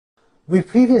We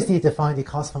previously defined the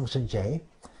cost function j.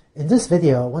 In this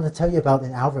video, I want to tell you about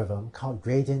an algorithm called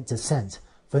gradient descent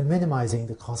for minimizing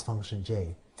the cost function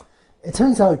j. It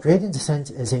turns out gradient descent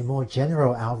is a more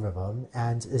general algorithm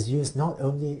and is used not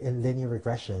only in linear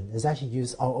regression, it's actually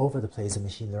used all over the place in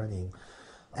machine learning.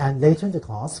 And later in the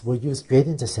class, we'll use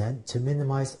gradient descent to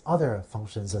minimize other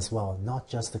functions as well, not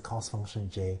just the cost function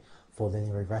j for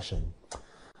linear regression.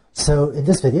 So in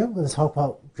this video, we're going to talk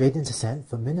about gradient descent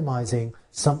for minimizing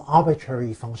some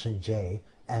arbitrary function j,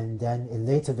 and then in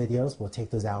later videos, we'll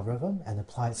take this algorithm and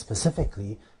apply it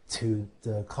specifically to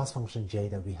the cost function j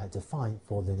that we had defined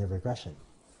for linear regression.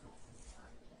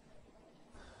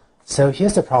 So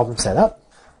here's the problem setup.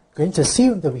 We're going to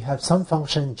assume that we have some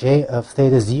function j of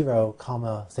theta 0,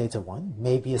 comma theta 1.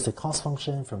 Maybe it's the cost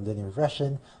function from linear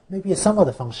regression. Maybe it's some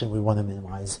other function we want to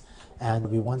minimize.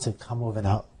 And we want to come up with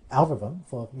an algorithm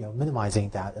for minimizing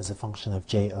that as a function of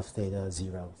j of theta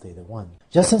 0, theta 1.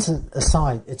 Just as an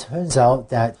aside, it turns out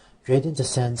that gradient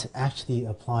descent actually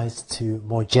applies to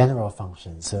more general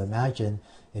functions. So imagine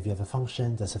if you have a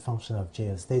function that's a function of j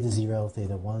of theta 0,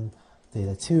 theta 1,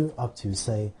 theta 2, up to,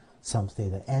 say, some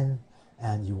theta n,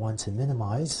 and you want to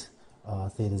minimize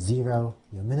theta 0,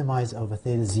 you minimize over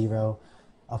theta 0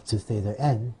 up to theta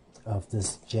n of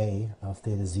this j of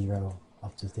theta 0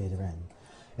 up to theta n.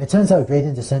 It turns out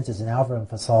gradient descent is an algorithm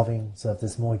for solving sort of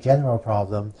this more general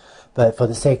problem, but for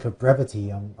the sake of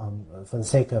brevity, for the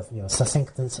sake of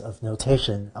succinctness of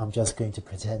notation, I'm just going to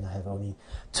pretend I have only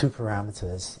two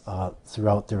parameters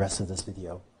throughout the rest of this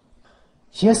video.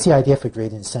 Here's the idea for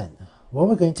gradient descent. What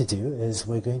we're going to do is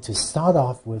we're going to start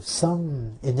off with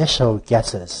some initial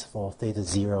guesses for theta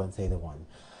 0 and theta 1.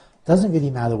 Doesn't really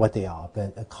matter what they are,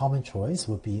 but a common choice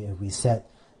would be if we set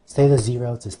theta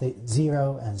 0 to theta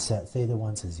 0 and set theta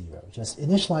 1 to 0. Just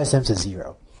initialize them to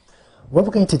 0. What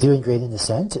we're going to do in gradient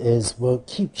descent is we'll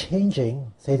keep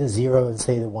changing theta 0 and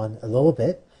theta 1 a little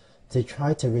bit to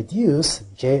try to reduce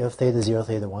j of theta 0,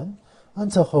 theta 1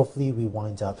 until hopefully we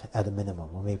wind up at a minimum,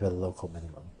 or maybe at a local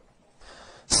minimum.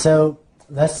 So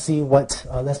let's see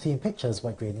in pictures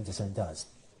what gradient descent does.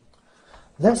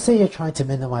 Let's say you're trying to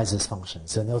minimize this function.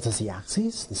 So notice the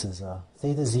axes. This is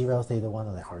theta 0, theta 1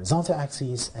 on the horizontal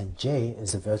axis, and j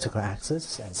is the vertical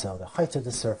axis. And so the height of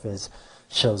the surface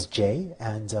shows j,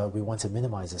 and we want to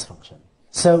minimize this function.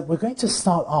 So we're going to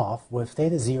start off with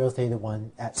theta 0, theta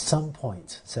 1 at some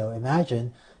point. So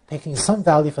imagine picking some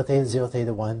value for theta 0,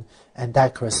 theta 1, and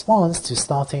that corresponds to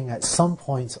starting at some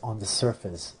point on the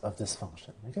surface of this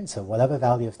function. Okay, so whatever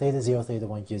value of theta 0, theta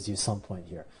 1 gives you some point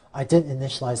here. I didn't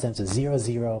initialize them to 0,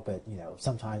 0, but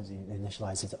sometimes you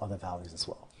initialize it to other values as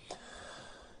well.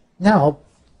 Now,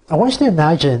 I want you to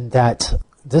imagine that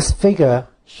this figure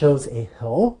shows a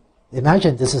hill.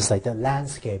 Imagine this is like the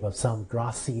landscape of some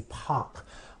grassy park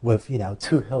with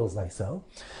two hills like so.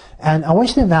 And I want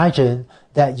you to imagine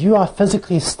that you are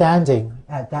physically standing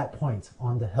at that point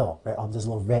on the hill, right, on this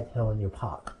little red hill in your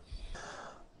park.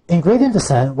 In gradient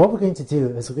descent, what we're going to do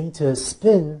is we're going to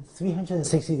spin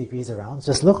 360 degrees around,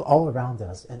 just look all around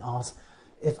us and ask,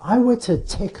 if I were to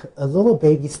take a little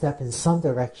baby step in some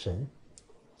direction,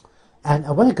 and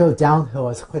I want to go downhill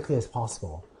as quickly as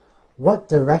possible, what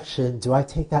direction do I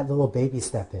take that little baby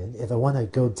step in if I want to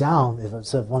go down, if I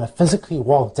sort of want to physically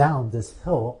walk down this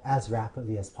hill as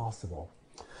rapidly as possible?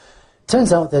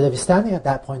 Turns out that if you're standing at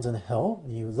that point on the hill,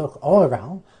 and you look all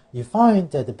around, you find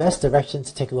that the best direction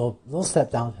to take a little step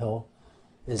downhill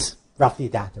is roughly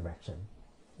that direction.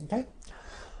 Okay?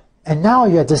 And now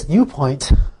you're at this new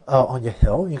point on your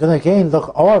hill. You're going to again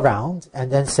look all around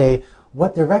and then say,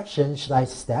 what direction should I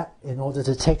step in order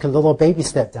to take a little baby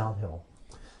step downhill?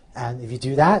 And if you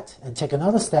do that and take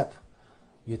another step,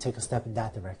 you take a step in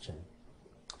that direction.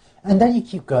 And then you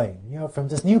keep going. From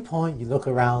this new point, you look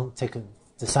around,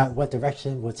 decide what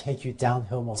direction will take you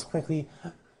downhill most quickly,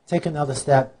 take another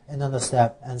step,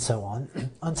 and so on,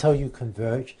 until you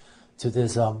converge to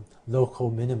this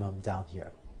local minimum down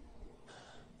here.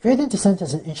 Gradient descent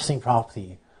has an interesting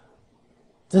property.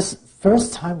 This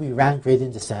first time we ran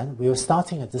gradient descent, we were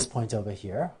starting at this point over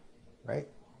here, right?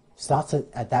 Started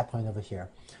at that point over here.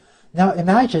 Now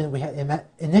imagine we had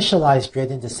initialized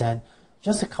gradient descent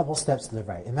just a couple steps to the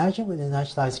right. Imagine we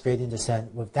initialized gradient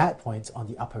descent with that point on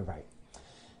the upper right.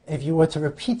 If you were to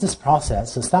repeat this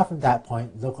process, so start from that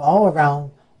point, look all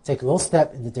around, take a little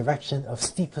step in the direction of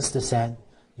steepest descent,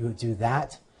 you would do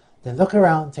that. Then look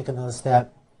around, take another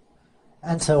step,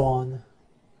 and so on.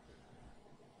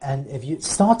 And if you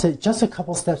started just a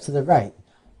couple steps to the right,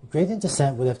 gradient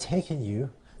descent would have taken you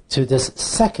to this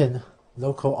second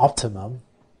local optimum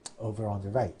over on the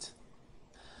right.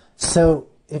 So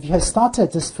if you had started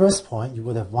at this first point, you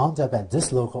would have wound up at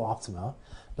this local optima.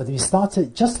 But if you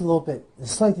started just a little bit, a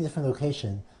slightly different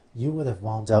location, you would have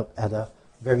wound up at a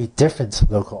very different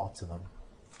local optimum.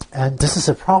 And this is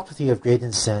a property of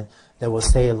gradient descent that we'll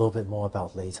say a little bit more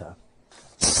about later.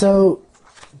 So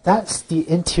that's the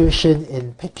intuition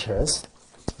in pictures.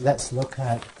 Let's look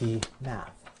at the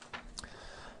math.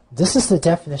 This is the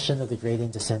definition of the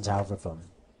gradient descent algorithm.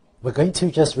 We're going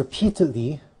to just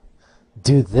repeatedly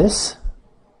do this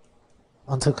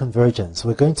until convergence.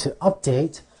 We're going to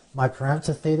update my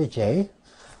parameter theta j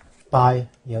by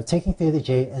taking theta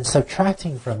j and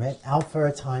subtracting from it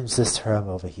alpha times this term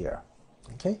over here.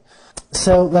 Okay,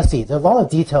 so let's see. There are a lot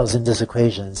of details in this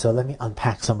equation, so let me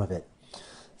unpack some of it.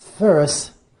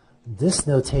 First, this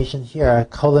notation here,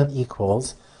 colon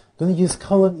equals, I'm going to use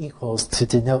colon equals to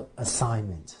denote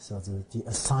assignment. So the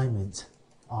assignment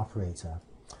operator.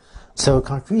 So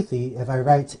concretely, if I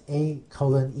write A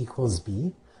colon equals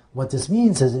B, what this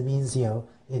means is it means,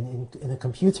 in a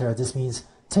computer, this means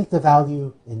take the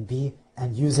value in B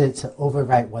and use it to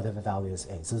overwrite whatever value is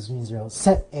A. So this means,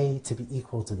 set A to be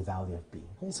equal to the value of B.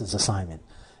 Okay, so it's assignment.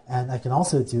 And I can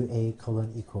also do A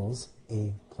colon equals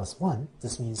A plus 1.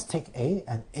 This means take A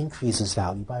and increase its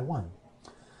value by 1.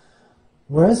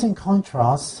 Whereas in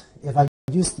contrast, if I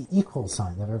use the equal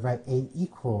sign, if I write A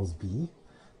equals B,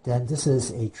 then this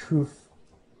is a truth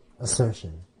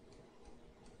assertion.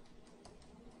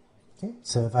 Okay,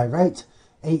 so if I write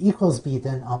A equals B,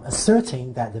 then I'm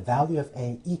asserting that the value of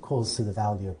A equals to the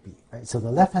value of B. Right? So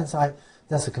the left-hand side,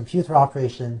 that's a computer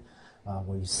operation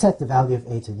where you set the value of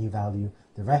A to a new value.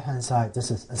 The right-hand side, this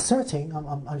is asserting,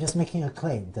 I'm just making a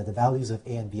claim that the values of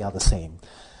A and B are the same.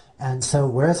 And so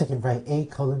whereas I can write A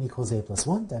colon equals A plus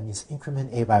 1, that means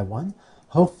increment A by 1.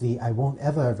 Hopefully, I won't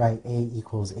ever write A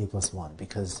equals A plus 1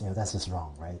 because that's just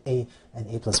wrong, right? A and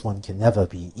A plus 1 can never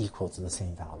be equal to the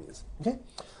same values. Okay,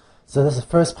 so that's the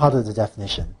first part of the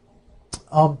definition.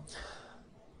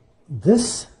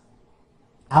 This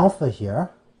alpha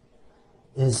here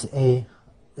is a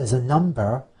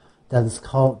number that is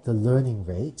called the learning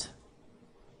rate.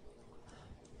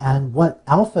 And what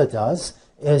alpha does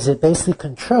is it basically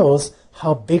controls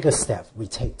how big a step we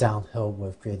take downhill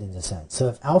with gradient descent. So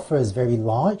if alpha is very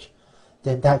large,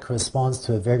 then that corresponds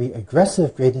to a very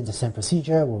aggressive gradient descent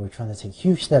procedure where we're trying to take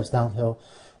huge steps downhill.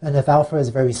 And if alpha is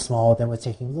very small, then we're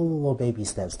taking little baby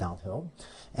steps downhill.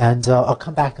 And I'll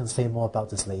come back and say more about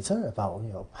this later, about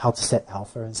how to set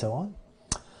alpha and so on.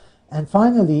 And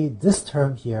finally, this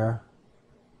term here,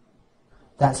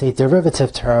 that's a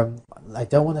derivative term. I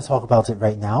don't want to talk about it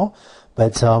right now,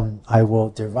 but I will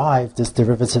derive this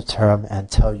derivative term and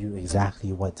tell you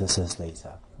exactly what this is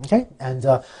later. Okay, and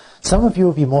some of you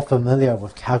will be more familiar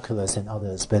with calculus than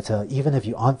others, but even if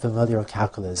you aren't familiar with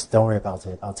calculus, don't worry about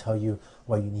it. I'll tell you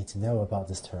what you need to know about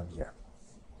this term here.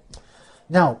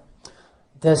 Now,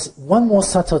 there's one more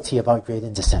subtlety about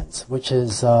gradient descent, which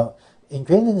is in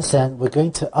gradient descent, we're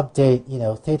going to update,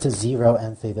 theta 0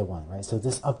 and theta 1, right? So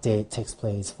this update takes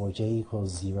place for j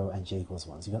equals 0 and j equals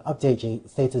 1. So you're going to update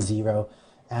theta 0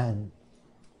 and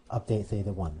update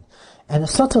theta 1. And the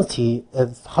subtlety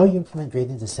of how you implement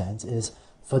gradient descent is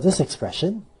for this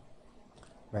expression,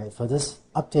 right? For this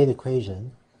update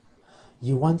equation,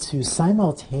 you want to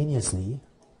simultaneously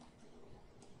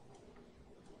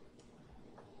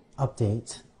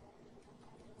update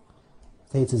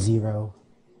theta 0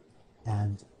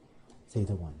 and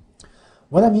theta 1.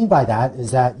 What I mean by that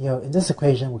is that, in this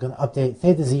equation, we're going to update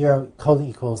theta 0 colon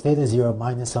equals theta 0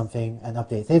 minus something, and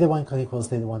update theta 1 colon equals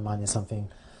theta 1 minus something.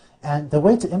 And the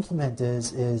way to implement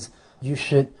this is you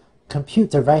should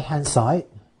compute the right-hand side,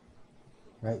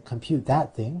 right? Compute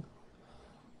that thing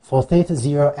for theta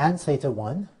 0 and theta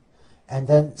 1, and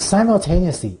then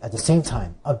simultaneously, at the same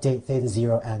time, update theta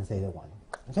 0 and theta 1.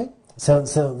 Okay? So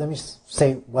let me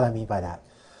say what I mean by that.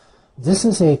 This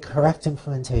is a correct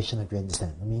implementation of gradient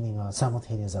descent, meaning a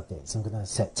simultaneous update. So I'm going to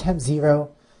set temp 0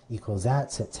 equals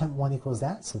that, set temp 1 equals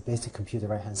that, so basically compute the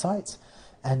right-hand sides.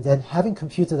 And then having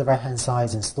computed the right-hand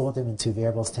sides and stored them into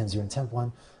variables temp 0 and temp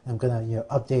 1, I'm going to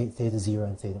update theta 0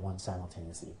 and theta 1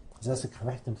 simultaneously. So that's the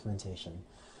correct implementation.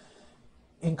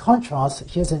 In contrast,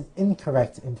 here's an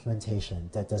incorrect implementation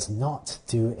that does not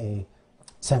do a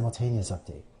simultaneous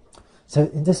update. So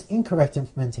in this incorrect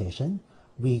implementation,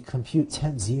 we compute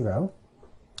temp 0,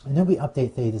 and then we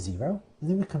update theta 0, and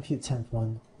then we compute temp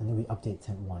 1, and then we update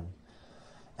temp 1.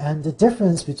 And the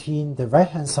difference between the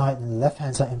right-hand side and the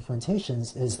left-hand side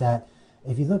implementations is that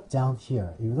if you look down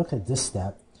here, if you look at this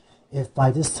step, if by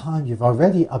this time you've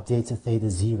already updated theta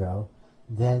 0,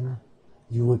 then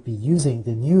you would be using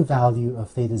the new value of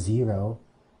theta 0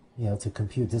 to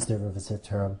compute this derivative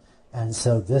term. And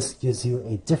so this gives you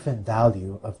a different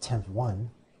value of temp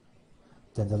 1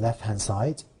 than the left-hand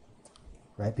side,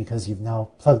 right? Because you've now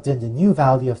plugged in the new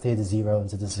value of theta 0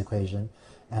 into this equation.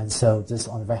 And so this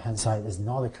on the right-hand side is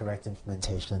not a correct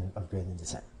implementation of gradient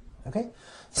descent. Okay?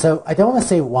 So I don't want to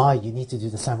say why you need to do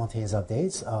the simultaneous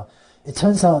updates. It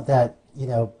turns out that,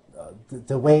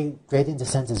 the way gradient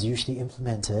descent is usually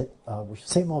implemented, which we'll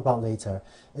say more about later,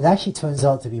 it actually turns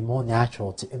out to be more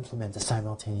natural to implement the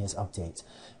simultaneous update.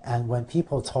 And when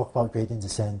people talk about gradient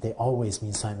descent, they always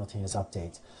mean simultaneous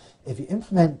update. If you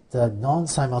implement the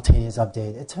non-simultaneous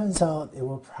update, it turns out it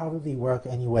will probably work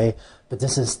anyway, but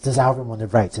this algorithm on the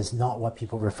right is not what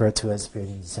people refer to as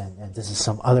gradient descent, and this is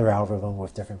some other algorithm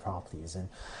with different properties. And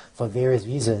for various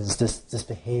reasons, this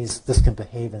can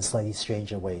behave in slightly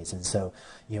stranger ways. And so,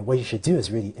 what you should do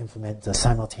is really implement the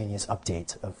simultaneous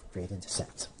update of gradient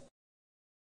descent.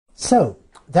 So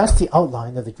that's the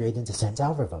outline of the gradient descent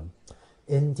algorithm.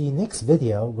 In the next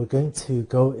video, we're going to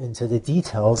go into the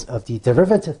details of the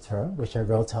derivative term, which I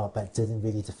wrote out but didn't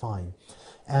really define.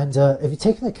 And if you've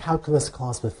taken a calculus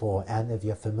class before, and if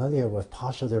you're familiar with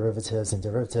partial derivatives and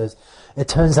derivatives, it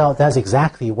turns out that's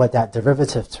exactly what that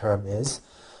derivative term is.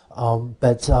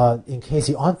 But in case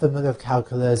you aren't familiar with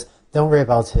calculus, don't worry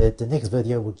about it. The next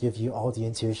video will give you all the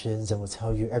intuitions and will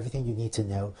tell you everything you need to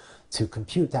know to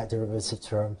compute that derivative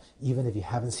term, even if you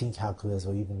haven't seen calculus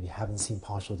or even if you haven't seen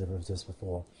partial derivatives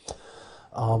before.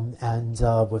 With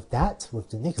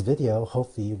the next video,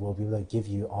 hopefully we'll be able to give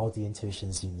you all the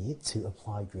intuitions you need to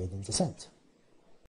apply gradient descent.